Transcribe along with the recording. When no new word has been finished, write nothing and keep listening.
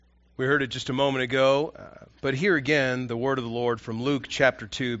We heard it just a moment ago, but here again, the word of the Lord from Luke chapter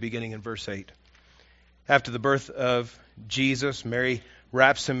 2, beginning in verse 8. After the birth of Jesus, Mary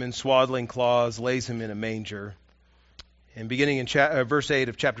wraps him in swaddling cloths, lays him in a manger. And beginning in verse 8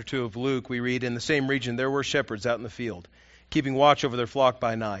 of chapter 2 of Luke, we read, "In the same region there were shepherds out in the field, keeping watch over their flock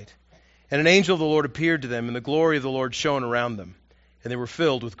by night. And an angel of the Lord appeared to them, and the glory of the Lord shone around them, and they were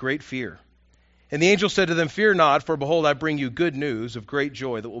filled with great fear. And the angel said to them, 'Fear not, for behold, I bring you good news of great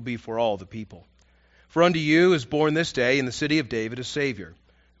joy that will be for all the people. For unto you is born this day in the city of David a Savior,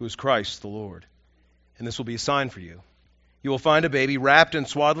 who is Christ the Lord. And this will be a sign for you. You will find a baby wrapped in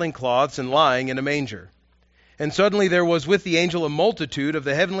swaddling cloths and lying in a manger.' And suddenly there was with the angel a multitude of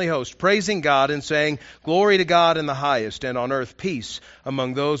the heavenly host, praising God and saying, 'Glory to God in the highest, and on earth peace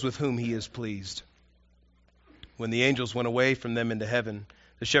among those with whom he is pleased.' When the angels went away from them into heaven,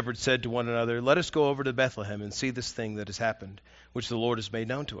 the shepherds said to one another, 'Let us go over to Bethlehem and see this thing that has happened, which the Lord has made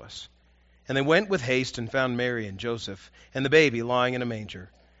known to us.' And they went with haste and found Mary and Joseph and the baby lying in a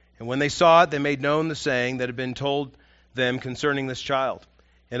manger. And when they saw it, they made known the saying that had been told them concerning this child.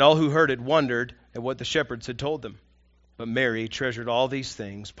 And all who heard it wondered at what the shepherds had told them. But Mary treasured all these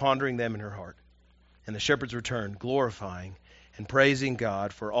things, pondering them in her heart. And the shepherds returned, glorifying and praising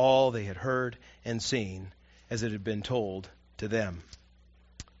God for all they had heard and seen, as it had been told to them."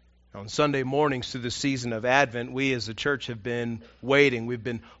 On Sunday mornings through the season of Advent, we as a church have been waiting. We've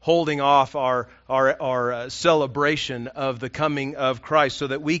been holding off our celebration of the coming of Christ so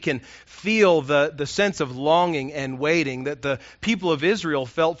that we can feel the sense of longing and waiting that the people of Israel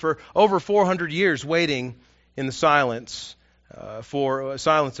felt for over 400 years, waiting in the silence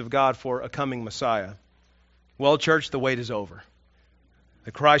of God for a coming Messiah. Well, church, the wait is over.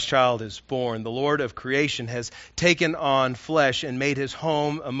 The Christ child is born. The Lord of creation has taken on flesh and made his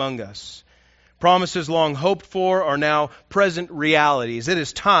home among us. Promises long hoped for are now present realities. It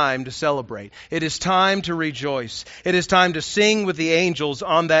is time to celebrate. It is time to rejoice. It is time to sing with the angels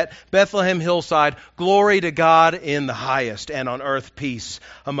on that Bethlehem hillside, "Glory to God in the highest, and on earth peace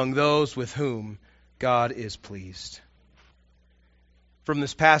among those with whom God is pleased." From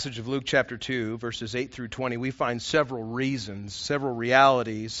this passage of Luke chapter 2, verses 8 through 20, we find several reasons, several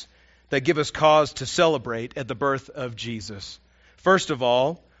realities that give us cause to celebrate at the birth of Jesus. First of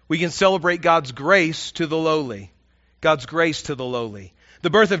all, we can celebrate God's grace to the lowly. God's grace to the lowly. The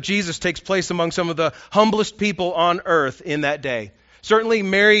birth of Jesus takes place among some of the humblest people on earth in that day. Certainly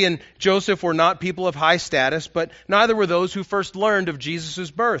Mary and Joseph were not people of high status, but neither were those who first learned of Jesus'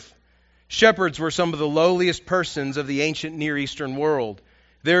 birth. Shepherds were some of the lowliest persons of the ancient Near Eastern world.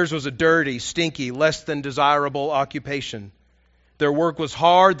 Theirs was a dirty, stinky, less than desirable occupation. Their work was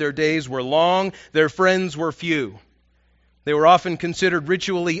hard, their days were long, their friends were few. They were often considered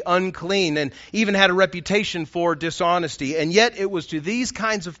ritually unclean and even had a reputation for dishonesty. And yet it was to these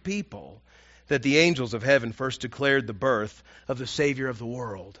kinds of people that the angels of heaven first declared the birth of the Savior of the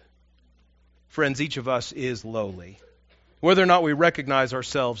world. Friends, each of us is lowly, whether or not we recognize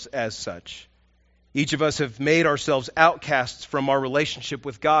ourselves as such. Each of us have made ourselves outcasts from our relationship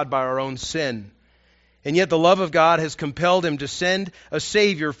with God by our own sin. And yet the love of God has compelled him to send a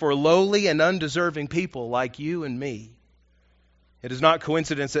Savior for lowly and undeserving people like you and me. It is not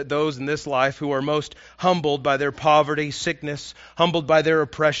coincidence that those in this life who are most humbled by their poverty, sickness, humbled by their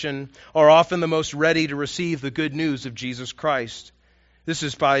oppression, are often the most ready to receive the good news of Jesus Christ. This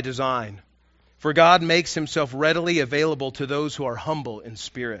is by design. For God makes himself readily available to those who are humble in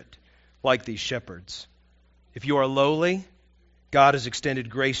spirit, like these shepherds. If you are lowly, God has extended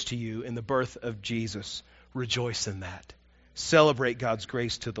grace to you in the birth of Jesus. Rejoice in that. Celebrate God's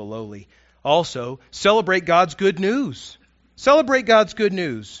grace to the lowly. Also, celebrate God's good news. Celebrate God's good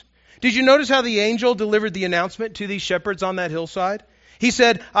news. Did you notice how the angel delivered the announcement to these shepherds on that hillside? He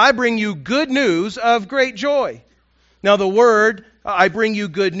said, "I bring you good news of great joy." Now the word, "I bring you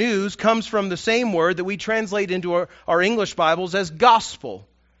good news," comes from the same word that we translate into our English Bibles as gospel.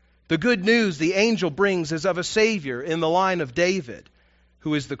 The good news the angel brings is of a Savior in the line of David,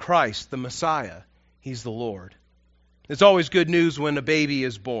 who is the Christ, the Messiah. He's the Lord. It's always good news when a baby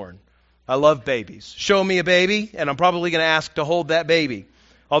is born. I love babies. Show me a baby, and I'm probably going to ask to hold that baby.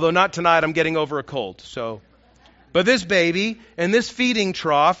 Although not tonight, I'm getting over a cold. But this baby and this feeding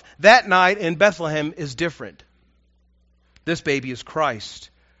trough that night in Bethlehem is different. This baby is Christ,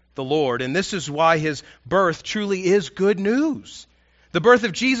 the Lord, and this is why his birth truly is good news. The birth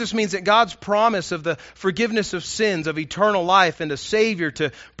of Jesus means that God's promise of the forgiveness of sins, of eternal life, and a Savior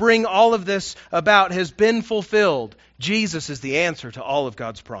to bring all of this about has been fulfilled. Jesus is the answer to all of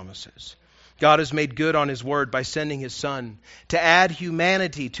God's promises. God has made good on his word by sending his Son to add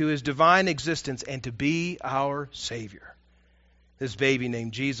humanity to his divine existence and to be our Savior. This baby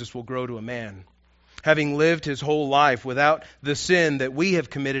named Jesus will grow to a man, having lived his whole life without the sin that we have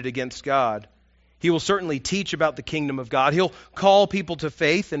committed against God. He will certainly teach about the kingdom of God. He'll call people to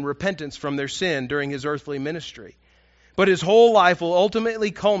faith and repentance from their sin during his earthly ministry. But his whole life will ultimately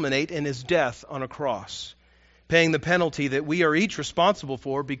culminate in his death on a cross, paying the penalty that we are each responsible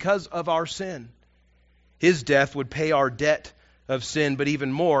for because of our sin. His death would pay our debt of sin, but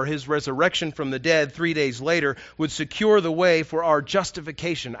even more, his resurrection from the dead 3 days later would secure the way for our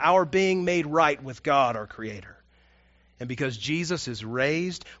justification, our being made right with God, our Creator. And because Jesus is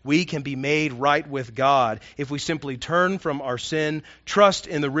raised, we can be made right with God if we simply turn from our sin, trust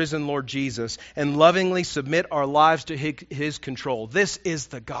in the risen Lord Jesus, and lovingly submit our lives to His control. This is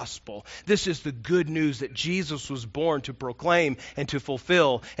the gospel. This is the good news that Jesus was born to proclaim and to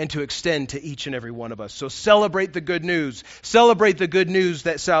fulfill and to extend to each and every one of us. So celebrate the good news. Celebrate the good news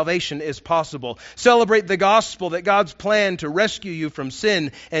that salvation is possible. Celebrate the gospel that God's plan to rescue you from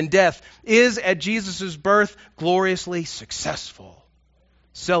sin and death is at Jesus' birth gloriously successful.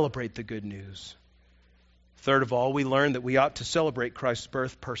 Celebrate the good news. Third of all, we learn that we ought to celebrate Christ's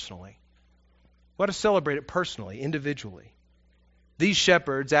birth personally. We ought to celebrate it personally, individually. These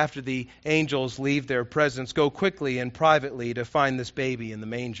shepherds, after the angels leave their presence, go quickly and privately to find this baby in the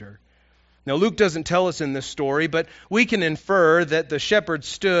manger. Now, Luke doesn't tell us in this story, but we can infer that the shepherds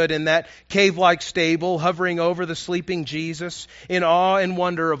stood in that cave-like stable, hovering over the sleeping Jesus, in awe and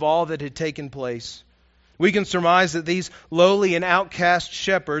wonder of all that had taken place. We can surmise that these lowly and outcast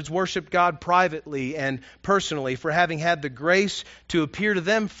shepherds worshiped God privately and personally for having had the grace to appear to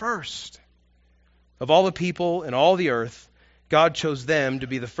them first. Of all the people in all the earth, God chose them to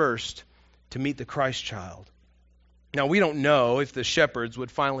be the first to meet the Christ child. Now, we don't know if the shepherds would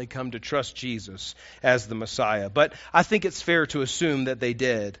finally come to trust Jesus as the Messiah, but I think it's fair to assume that they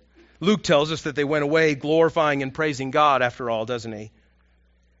did. Luke tells us that they went away glorifying and praising God after all, doesn't he?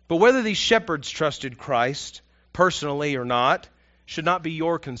 But whether these shepherds trusted Christ personally or not should not be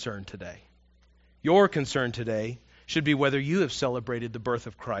your concern today. Your concern today should be whether you have celebrated the birth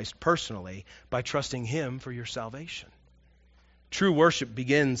of Christ personally by trusting Him for your salvation. True worship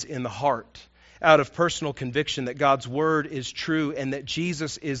begins in the heart, out of personal conviction that God's Word is true and that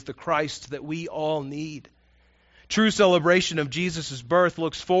Jesus is the Christ that we all need. True celebration of Jesus' birth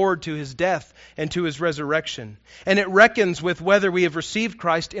looks forward to His death and to His resurrection, and it reckons with whether we have received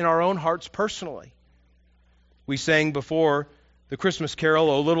Christ in our own hearts personally. We sang before the Christmas carol,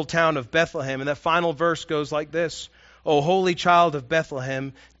 O Little Town of Bethlehem, and that final verse goes like this: O Holy Child of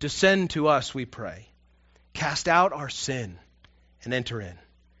Bethlehem, descend to us, we pray. Cast out our sin and enter in.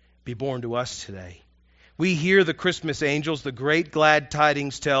 Be born to us today. We hear the Christmas angels, the great glad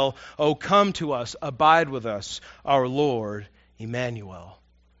tidings tell, O come to us, abide with us, our Lord Emmanuel.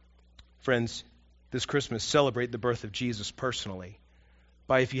 Friends, this Christmas celebrate the birth of Jesus personally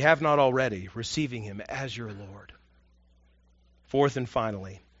by, if you have not already, receiving Him as your Lord. Fourth and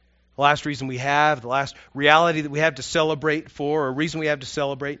finally, the last reason we have, the last reality that we have to celebrate for, or reason we have to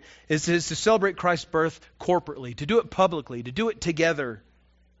celebrate, is to celebrate Christ's birth corporately, to do it publicly, to do it together.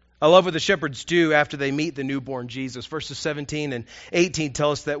 I love what the shepherds do after they meet the newborn Jesus. Verses 17 and 18 tell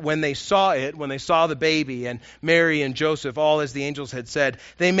us that when they saw the baby and Mary and Joseph, all as the angels had said,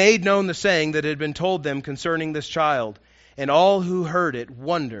 they made known the saying that had been told them concerning this child. And all who heard it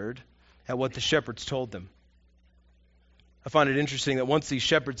wondered at what the shepherds told them. I find it interesting that once these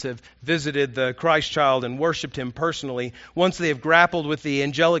shepherds have visited the Christ child and worshipped Him personally, once they have grappled with the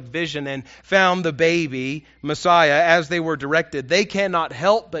angelic vision and found the baby, Messiah, as they were directed, they cannot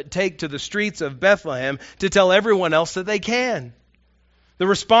help but take to the streets of Bethlehem to tell everyone else that they can. The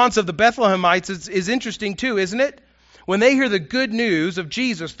response of the Bethlehemites is interesting too, isn't it? When they hear the good news of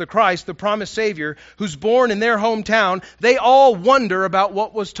Jesus, the Christ, the promised Savior, who's born in their hometown, they all wonder about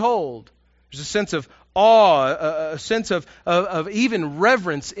what was told. There's a sense of awe, a sense of even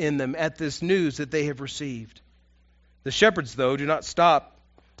reverence in them at this news that they have received. The shepherds, though, do not stop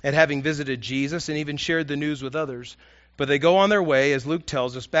at having visited Jesus and even shared the news with others, but they go on their way, as Luke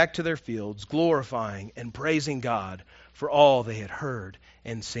tells us, back to their fields, glorifying and praising God for all they had heard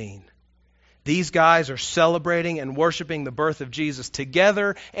and seen. These guys are celebrating and worshiping the birth of Jesus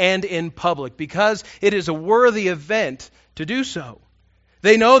together and in public because it is a worthy event to do so.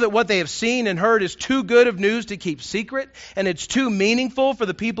 They know that what they have seen and heard is too good of news to keep secret, and it's too meaningful for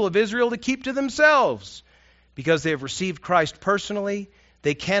the people of Israel to keep to themselves. Because they have received Christ personally,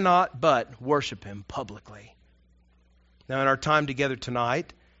 they cannot but worship Him publicly. Now, in our time together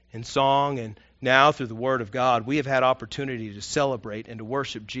tonight, in song and now through the Word of God, we have had opportunity to celebrate and to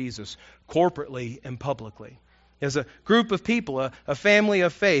worship Jesus corporately and publicly. As a group of people, a family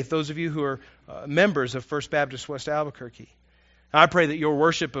of faith, those of you who are members of First Baptist West Albuquerque. I pray that your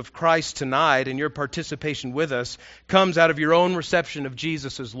worship of Christ tonight and your participation with us comes out of your own reception of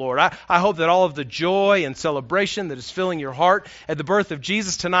Jesus as Lord. I hope that all of the joy and celebration that is filling your heart at the birth of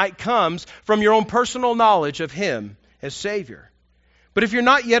Jesus tonight comes from your own personal knowledge of Him as Savior. But if you're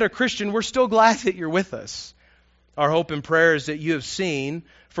not yet a Christian, we're still glad that you're with us. Our hope and prayer is that you have seen,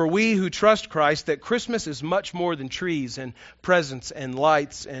 for we who trust Christ, that Christmas is much more than trees and presents and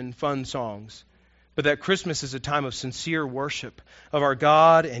lights and fun songs. But that Christmas is a time of sincere worship of our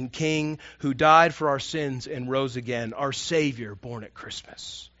God and King who died for our sins and rose again, our Savior born at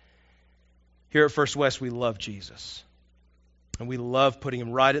Christmas. Here at First West, we love Jesus. And we love putting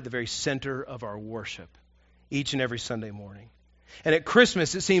Him right at the very center of our worship each and every Sunday morning. And at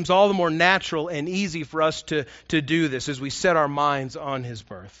Christmas, it seems all the more natural and easy for us to do this as we set our minds on His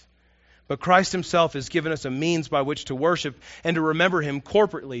birth. But Christ Himself has given us a means by which to worship and to remember Him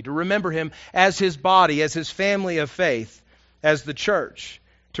corporately, to remember Him as His body, as His family of faith, as the church,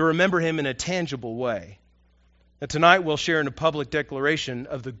 to remember Him in a tangible way. Now, tonight we'll share in a public declaration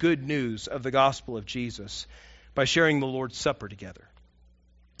of the good news of the gospel of Jesus by sharing the Lord's Supper together.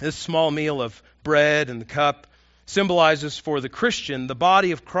 This small meal of bread and the cup symbolizes for the Christian the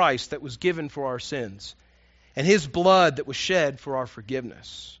body of Christ that was given for our sins and His blood that was shed for our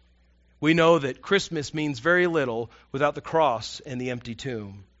forgiveness. We know that Christmas means very little without the cross and the empty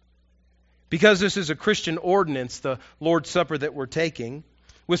tomb. Because this is a Christian ordinance, the Lord's Supper that we're taking,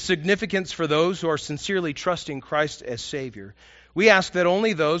 with significance for those who are sincerely trusting Christ as Savior, we ask that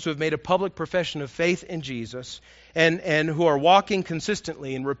only those who have made a public profession of faith in Jesus and who are walking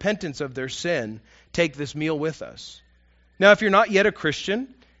consistently in repentance of their sin take this meal with us. Now, if you're not yet a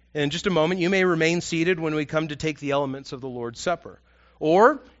Christian, in just a moment you may remain seated when we come to take the elements of the Lord's Supper.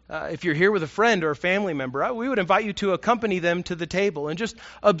 Or if you're here with a friend or a family member, we would invite you to accompany them to the table and just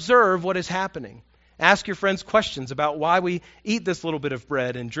observe what is happening. Ask your friends questions about why we eat this little bit of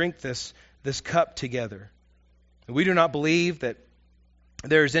bread and drink this cup together. We do not believe that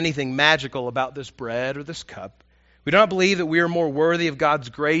there's anything magical about this bread or this cup. We do not believe that we are more worthy of God's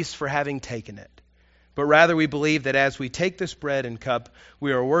grace for having taken it. But rather we believe that as we take this bread and cup,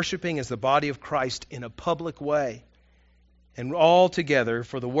 we are worshiping as the body of Christ in a public way. And all together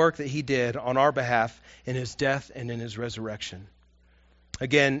for the work that He did on our behalf in His death and in His resurrection.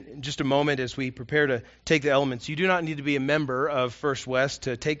 Again, in just a moment as we prepare to take the elements, you do not need to be a member of First West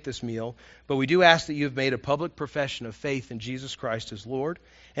to take this meal, but we do ask that you have made a public profession of faith in Jesus Christ as Lord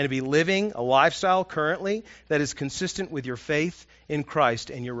and to be living a lifestyle currently that is consistent with your faith in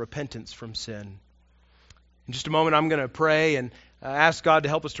Christ and your repentance from sin. In just a moment, I'm going to pray and ask God to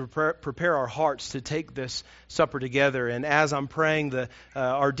help us to prepare our hearts to take this supper together. And as I'm praying,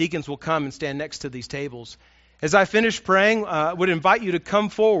 our deacons will come and stand next to these tables. As I finish praying, I would invite you to come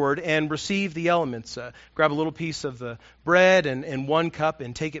forward and receive the elements. Grab a little piece of the bread and one cup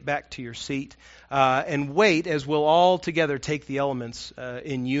and take it back to your seat. And wait as we'll all together take the elements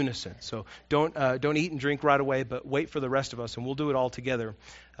in unison. So don't eat and drink right away, but wait for the rest of us, and we'll do it all together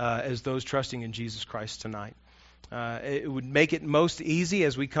as those trusting in Jesus Christ tonight. It would make it most easy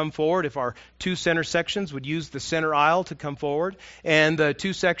as we come forward if our two center sections would use the center aisle to come forward, and the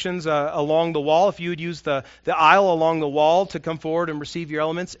two sections along the wall, if you would use the aisle along the wall to come forward and receive your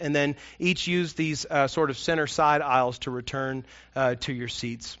elements, and then each use these sort of center side aisles to return to your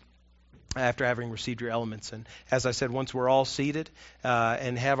seats after having received your elements. And as I said, once we're all seated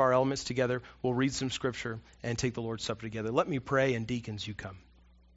and have our elements together, we'll read some scripture and take the Lord's Supper together. Let me pray, and deacons, you come.